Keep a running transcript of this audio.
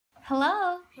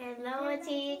Hello. Hello,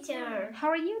 teacher. How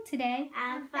are you today?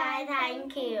 I'm fine,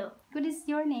 thank you. What is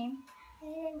your name? My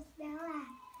name is Bella.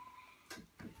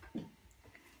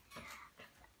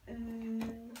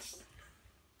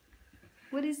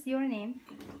 What is your name?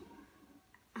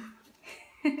 I'm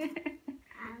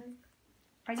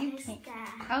Are you Jessica.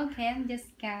 Okay, I'm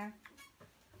Jessica.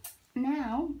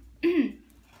 Now,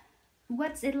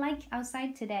 what's it like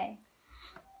outside today?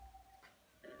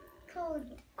 Cold.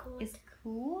 It's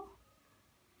cool.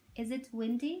 Is it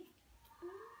windy?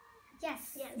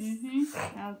 Yes. Yes.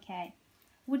 Okay.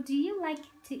 What do you like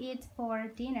to eat for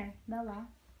dinner, Bella?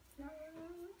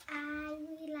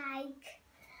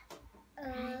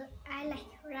 I like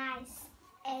rice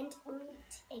and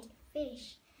meat and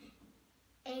fish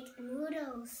and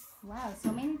noodles Wow,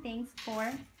 so many things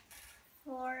for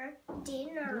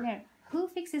dinner. Who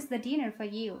fixes the dinner for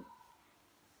you?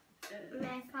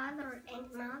 My father and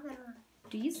mother.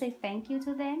 Do you say thank you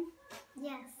to them?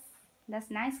 Yes. That's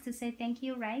nice to say thank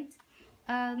you, right?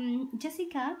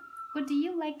 Jessica, what do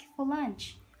you like for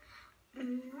lunch?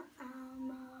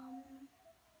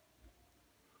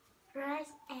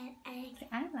 Rice and egg.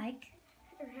 I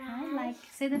like.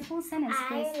 Say the full sentence,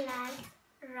 please. I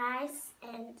like rice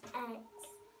and eggs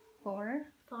For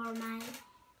my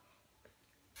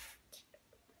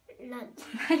lunch.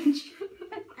 lunch.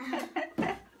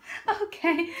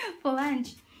 Okay, for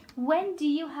lunch. When do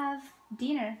you have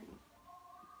dinner?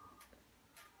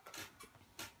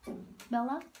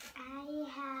 Bella? I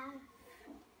have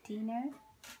Dinner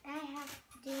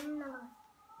dinner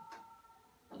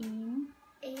in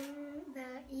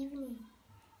the evening.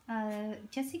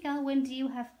 Jessica, when do you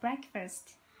have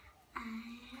breakfast? I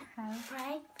have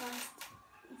breakfast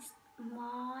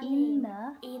morning.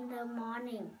 In the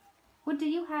morning. What do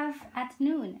you have at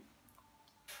noon?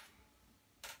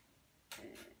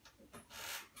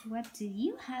 What do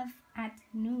you have at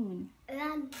noon?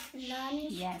 Lunch.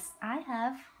 Yes, I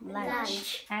have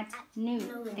lunch at noon.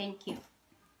 Thank you.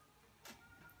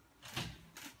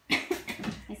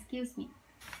 Excuse me.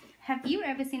 Have you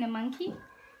ever seen a monkey?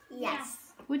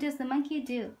 Yes. What does the monkey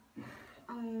do?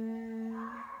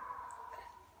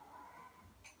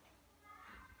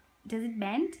 Does it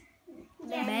bend?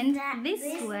 Yes, Bend this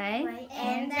way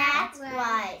and that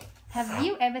way. Have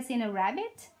you ever seen a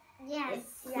rabbit? Yes.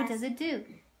 What does it do?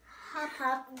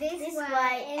 Hop this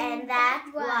way and that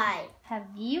way. Have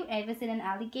you ever seen an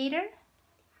alligator?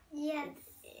 Yes.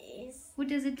 What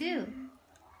does it do?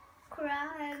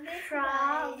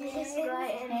 Crawl this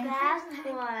way and that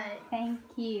way. Thank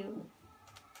you.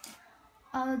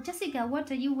 Jessica, what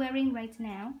are you wearing right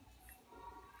now?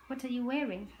 What are you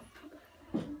wearing?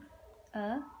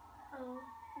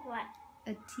 What?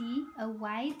 A tee, a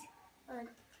white.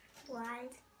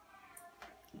 White.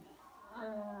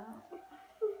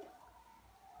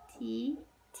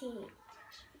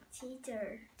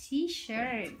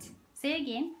 T-shirt. Say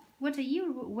again. What are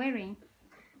you wearing?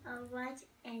 A white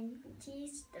and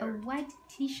t-shirt. A white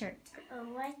t-shirt. A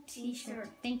white t-shirt.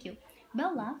 Thank you.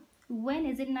 Bella, when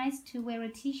is it nice to wear a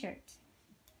t-shirt?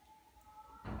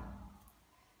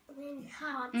 When it's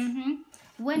hot.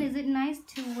 When is it nice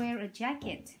to wear a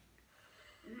jacket?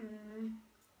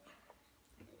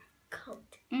 Cold.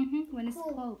 When it's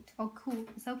cold or cool,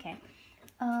 it's okay.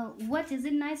 What is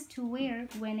it nice to wear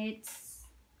when it's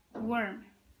warm?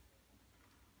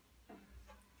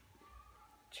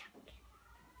 Jacket.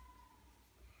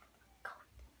 Coat.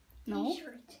 No.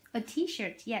 T-shirt. A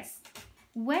t-shirt, yes.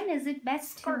 When is it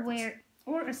best Skirt. to wear,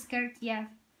 or a skirt, yeah,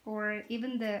 or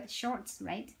even the shorts,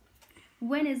 right?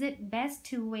 When is it best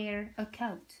to wear a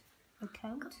coat? A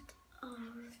coat?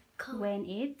 Cold. When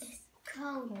it's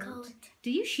Cold.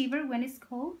 Do you shiver when it's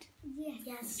cold?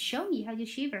 Yes. Show me how you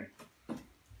shiver.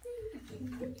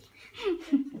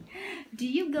 Do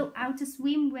you go out to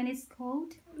swim when it's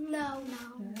cold? No.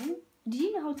 Do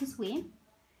you know how to swim?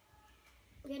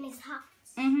 When it's hot.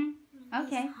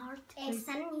 Okay. It's hot and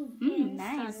sunny.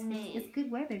 Nice. It's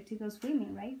good weather to go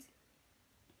swimming, right?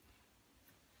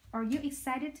 Are you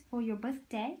excited for your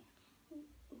birthday?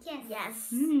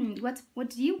 Yes. What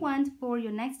do you want for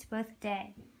your next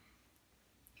birthday?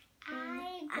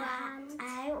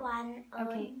 I want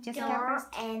a Jessica door first.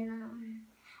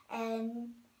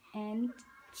 and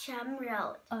jump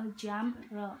rope A jump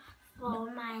rope.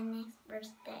 for my next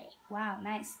birthday. Wow,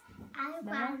 nice. I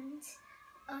Bella? want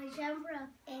a jump rope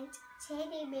and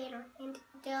teddy bear and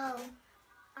doll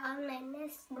on my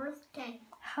next birthday.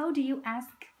 How do you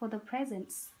ask for the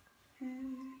presents?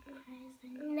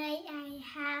 May I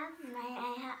have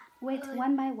Wait,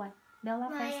 one by one. Bella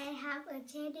May first. I have a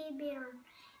teddy bear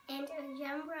and a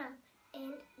jump rope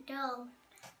and doll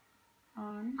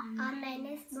On on my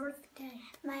next birthday?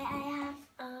 May I have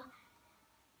a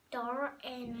door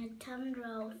and a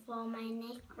tumbler for my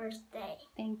next birthday.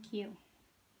 Thank you.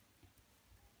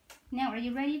 Now, are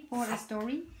you ready for a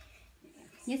story?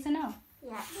 Yes or no?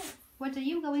 Yeah. What are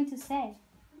you going to say?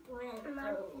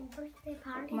 Marvin's birthday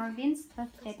party. Marvin's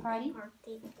birthday party.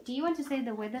 Do you want to say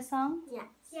the weather song? Yes.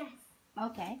 Yes.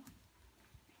 Okay.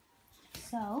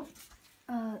 So,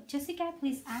 Jessica,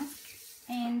 please ask,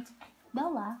 and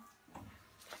Bella,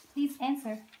 please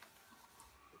answer.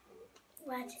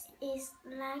 What is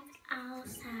like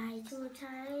outside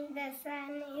today? The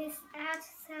sun is out,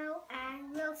 so I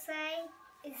will say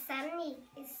it's sunny.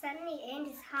 It's sunny and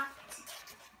it's hot.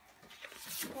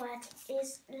 What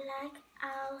is like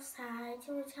outside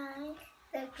today?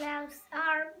 The clouds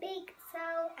are big,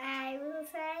 so I will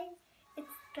say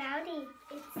it's cloudy.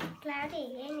 It's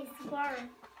cloudy and it's warm.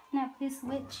 Now, please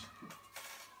switch.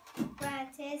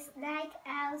 What is like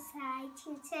outside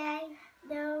today?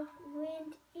 The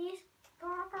wind is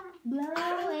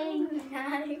Blowing.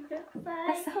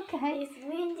 That's okay. It's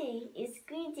windy, it's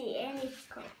windy, and it's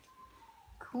cold.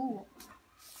 Cool.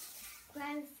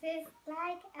 What is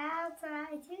like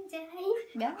outside today?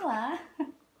 Bella.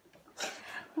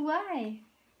 Why?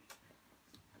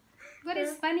 What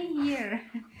is funny here?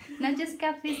 Now,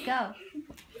 Jessica, please go.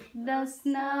 The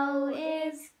snow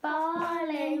is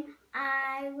falling.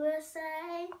 I will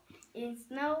say it's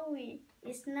snowy.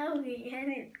 It's snowy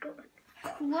and it's cold.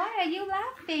 Why are you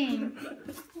laughing?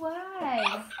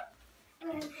 Why?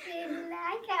 What is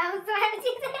like outside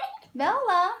today?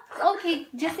 Bella. Okay,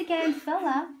 Jessica and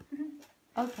Bella.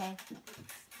 Okay.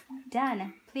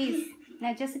 Done. Please.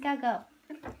 Now, Jessica, go.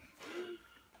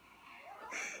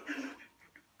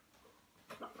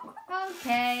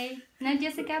 Okay. Now,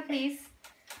 Jessica, please.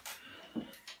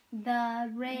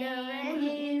 The rain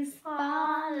is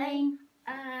falling.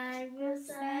 I will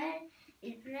say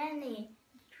it's rainy.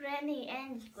 It's rainy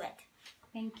and it's wet.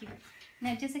 Thank you.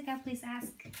 Now, Jessica, please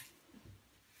ask.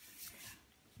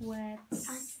 What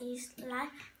is like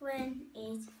when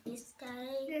it is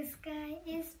day? The sky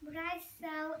is bright,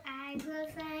 so I will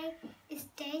say it's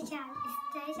daytime. It's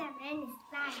daytime and it's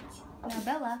light. Now,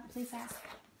 Bella, please ask.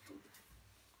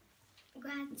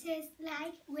 What is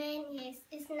like when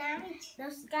it's night?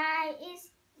 The sky is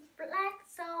black,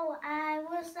 so I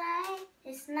will say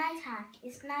it's nighttime.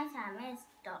 It's nighttime and it's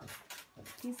dark.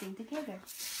 Please sing together.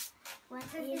 What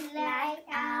is like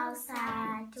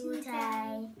outside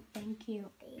today? Thank you.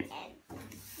 The end.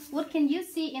 What can you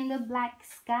see in the black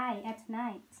sky at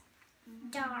night?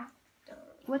 Dark.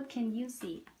 What can you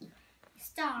see?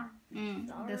 Star.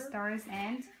 The stars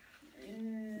and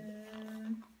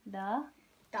the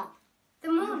Dark. The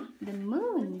moon. The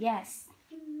moon, yes.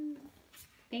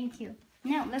 Thank you.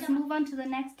 Now, let's move on to the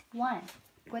next one.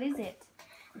 What is it?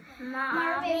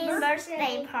 Marvin's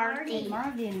birthday party.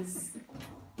 Marvin's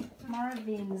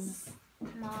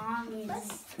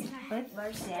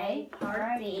birthday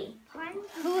party.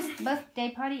 Whose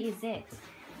birthday party is it?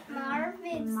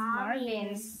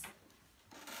 Marvin's.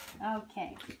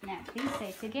 Okay, now please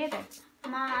say together.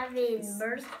 Marvin's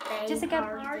birthday Jessica,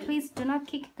 party. please do not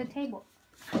kick the table.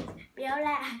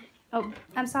 Bella. Oh,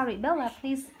 I'm sorry. Bella,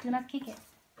 please do not kick it.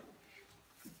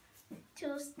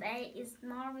 Tuesday is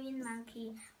Marvin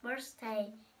Monkey's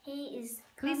birthday. He is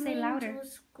Please say coming louder. to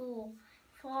school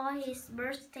for his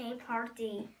birthday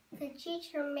party. The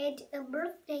teacher made a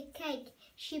birthday cake.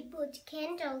 She put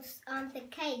candles on the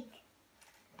cake.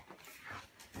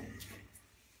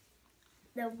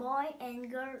 The boy and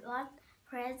girl got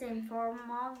presents for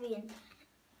Marvin.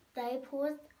 They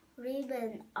put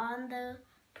ribbon on the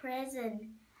present.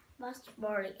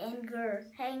 Boy and girl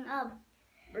hang up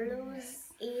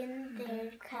balloons in their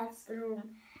classroom.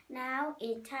 Now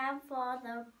it's time for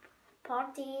the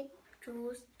party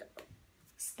to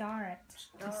Start.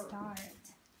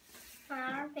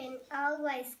 Marvin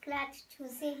always glad to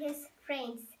see his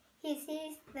friends. He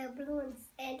sees the balloons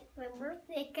and the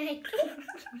birthday cake.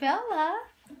 Bella.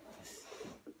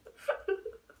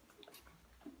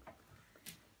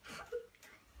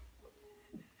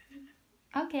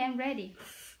 Okay, I'm ready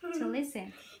to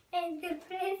listen. And the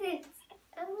presents.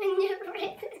 Open your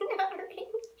presents, Marvin.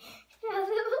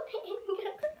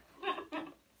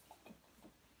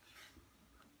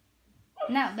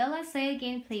 Now, Bella, say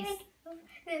again, please.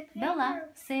 Bella,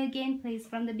 say again, please,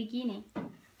 from the beginning.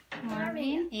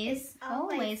 Marvin is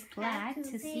always glad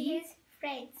to see his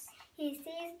friends. He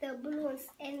sees the balloons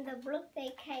and the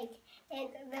birthday cake and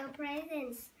the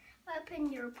presents.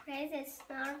 Open your presents,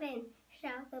 Marvin,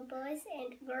 shout the boys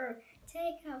and girls.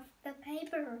 Take off the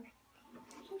paper.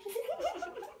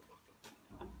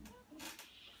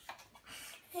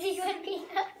 She will be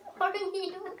for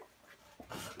you.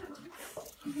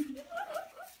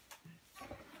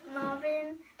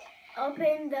 Marvin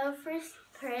opened the first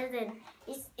present.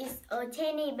 It is a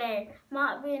teddy bear.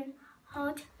 Marvin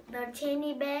held the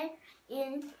teddy bear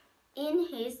in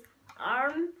his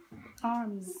arms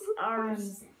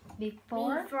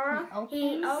before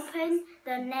he opened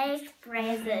the next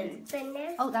present. The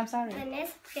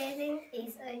next present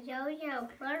is a yo-yo.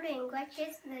 Marvin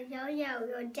watches the yo-yo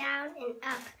go down and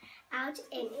up, out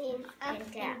and in, up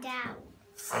and down.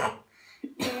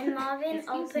 Then Marvin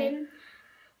opened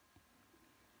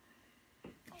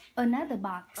another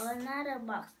box.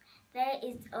 There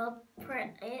is a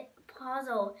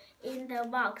puzzle in the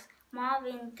box.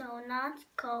 Marvin did not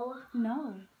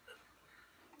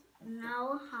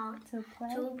know how to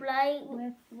play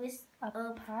with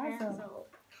a puzzle.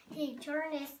 He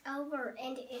turned it over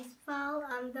and it fell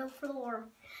on the floor.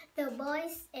 The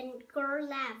boys and girl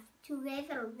laughed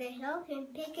together. They helped him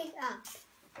pick it up.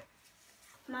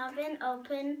 Marvin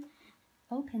opens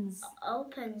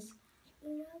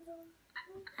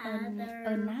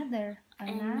another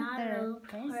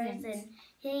present.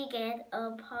 He gets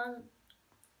a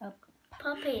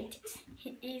puppet.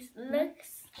 It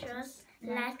looks just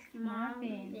like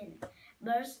Marvin.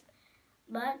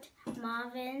 But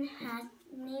Marvin has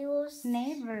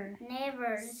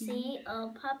never seen a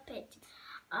puppet.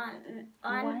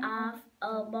 One of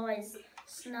a boys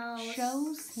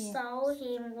shows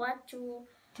him what to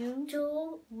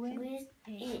do with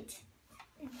it.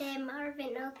 Then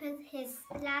Marvin opens his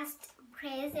last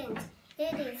present.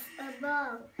 It is a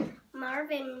ball.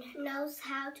 Marvin knows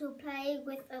how to play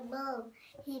with a ball.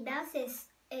 He bounces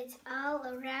it all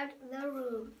around the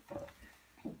room.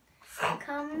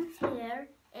 Come here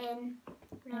and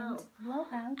blow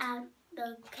out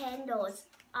the candles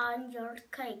on your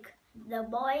cake. The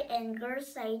boy and girl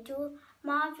say to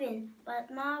Marvin,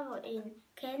 but Marvin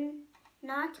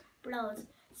cannot blow.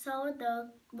 So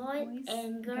the boy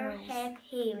and girl help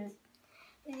him.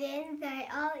 Then they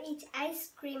all eat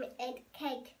ice cream and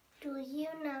cake. Do you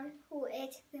know who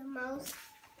ate the most?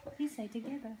 Please say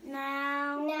together.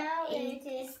 Now it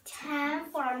is time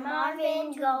for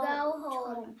Marvin to go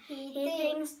home. He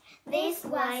thinks this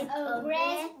was a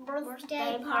great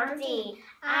birthday party.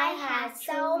 I had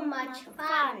so much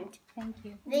fun. Thank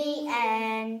you. The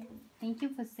end. Thank you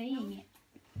for saying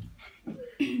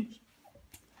it.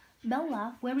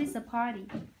 Bella, where is the party?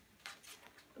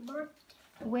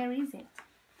 Where is it?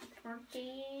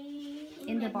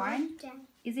 In the barn?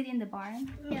 Is it in the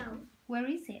barn? No. Where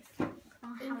is it?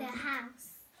 In the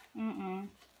house.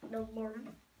 The barn.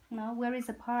 No, where is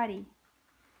the party?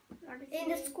 In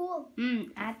the school.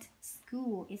 At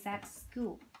school. It's at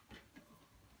school.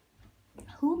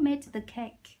 Who made the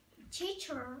cake?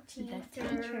 Teacher. The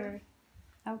teacher.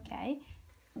 Okay.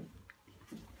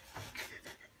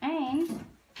 And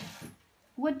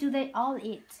what do they all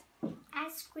eat?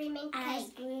 Ice cream and cake. Ice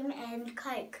cream and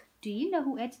cake. Do you know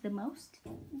who ate the most?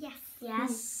 Yes.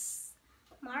 Yes.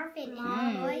 Marvin.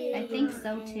 I think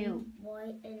so too.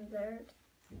 Boy and girl.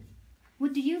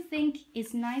 What do you think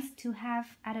is nice to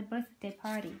have at a birthday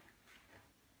party?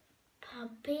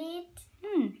 Puppet.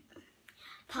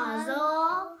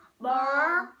 Puzzle.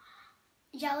 Ball.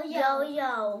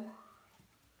 Yo-yo.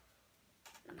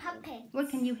 Puppet. What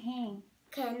can you hang?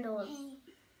 Candles.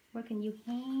 What can you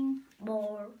hang?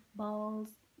 Balls.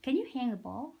 Can you hang a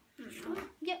ball?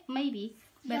 Yeah, maybe.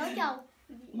 But Yo-yo.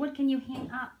 what can you hang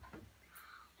up?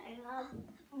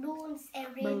 Balloons and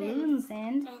ribbons. Balloons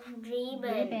and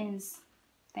ribbons.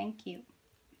 Thank you.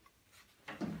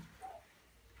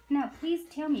 Now, please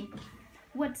tell me,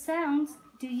 what sounds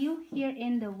do you hear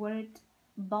in the word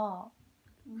ball?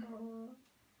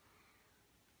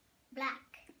 Black.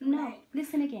 No,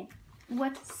 listen again.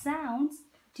 What sounds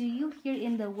do you hear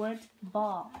in the word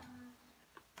ball?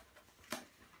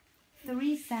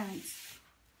 3 sounds.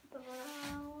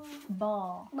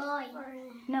 Ball. Boy.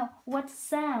 No, what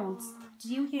sounds do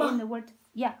you hear in the word?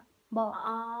 Yeah, ball.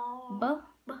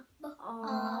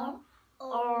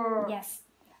 Yes.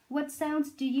 What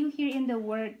sounds do you hear in the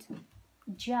word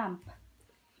jump?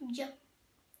 Jump.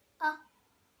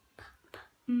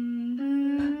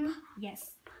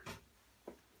 Yes.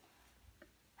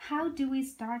 How do we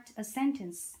start a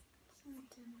sentence?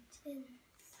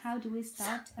 How do we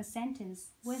start a sentence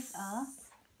with a?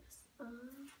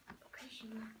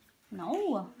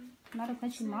 No, not a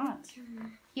question mark.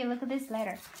 Here, look at this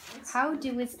letter. How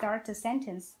do we start a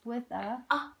sentence with a?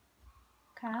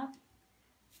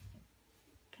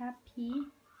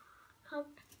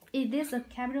 Is this a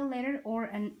capital letter or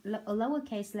a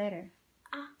lowercase letter?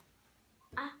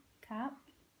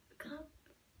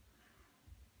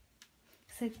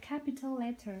 It's a capital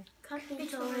letter.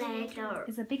 Capital letter.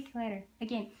 It's a big letter.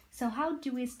 Again, so how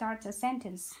do we start a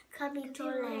sentence? Capital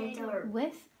letter.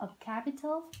 With a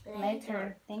capital letter.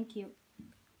 Letter. Thank you.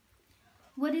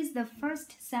 What is the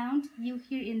first sound you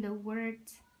hear in the word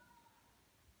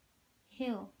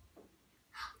hill?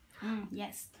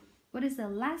 Yes. What is the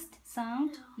last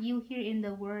sound you hear in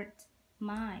the word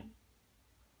my?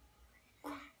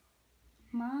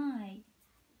 My.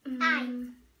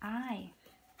 I.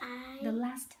 The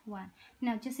last one.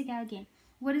 Now, Jessica again.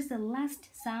 What is the last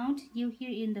sound you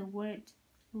hear in the word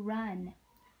run?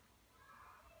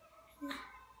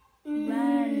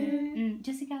 Run.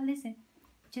 Jessica, listen.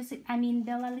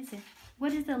 Bella, listen.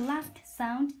 What is the last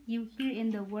sound you hear in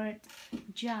the word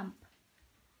jump?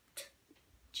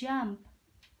 Jump.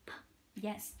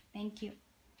 Yes, thank you.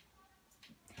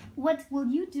 What will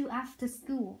you do after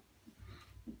school?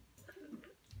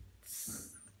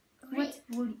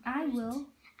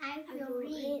 I will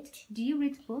read. Do you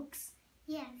read books?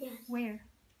 Yes. Where?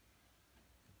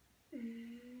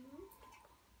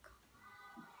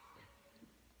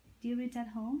 Do you read at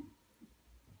home?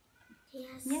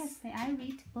 Yes. Yes, I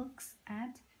read books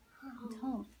at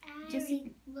home. I Just-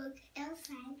 read book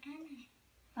Elsa and Anna.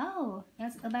 Oh,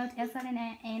 it's about Elsa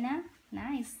and Anna.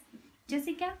 Nice.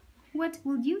 Jessica, what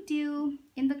will you do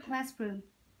in the classroom?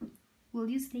 Will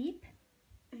you sleep?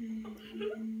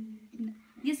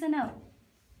 Yes or no?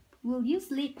 Will you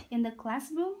sleep in the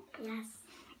classroom? Yes.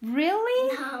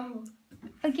 Really? No.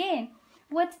 Again,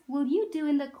 what will you do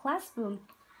in the classroom?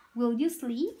 Will you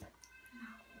sleep?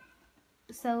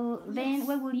 So then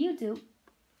what will you do?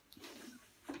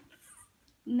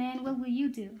 Then what will you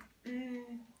do?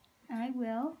 I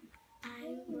will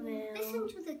Listen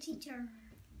to the teacher.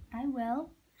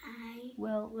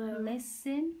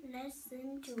 listen.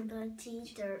 Listen to the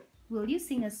teacher. Will you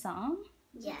sing a song?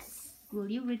 Yes. Will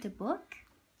you read a book?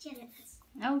 Yes.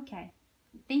 Okay.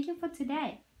 Thank you for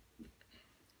today.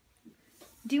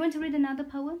 Do you want to read another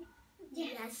poem?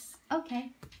 Yes. Okay.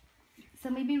 So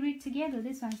maybe read together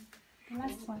this one. The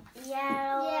last one.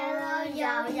 Yellow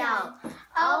yo-yo,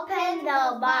 open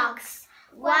the box.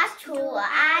 What do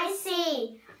I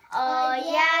see? A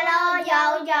yellow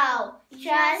yo-yo,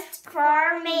 just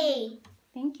for me.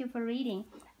 Thank you for reading.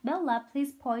 Bella,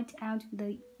 please point out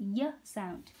the y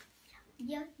sound.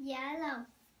 Yellow.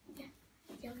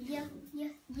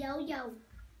 Yo.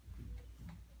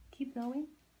 Keep going.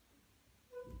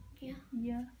 Yeah.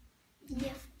 Yeah.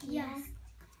 Yes.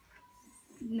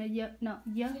 No,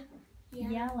 yeah. Yeah.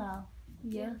 Yellow.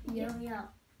 Yeah.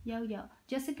 Yo-yo. Yo.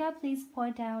 Jessica, please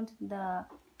point out the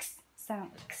x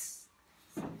sound.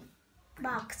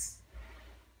 Box.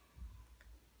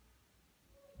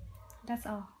 That's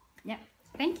all. Yeah.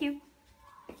 Thank you.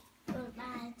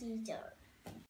 Goodbye, teacher.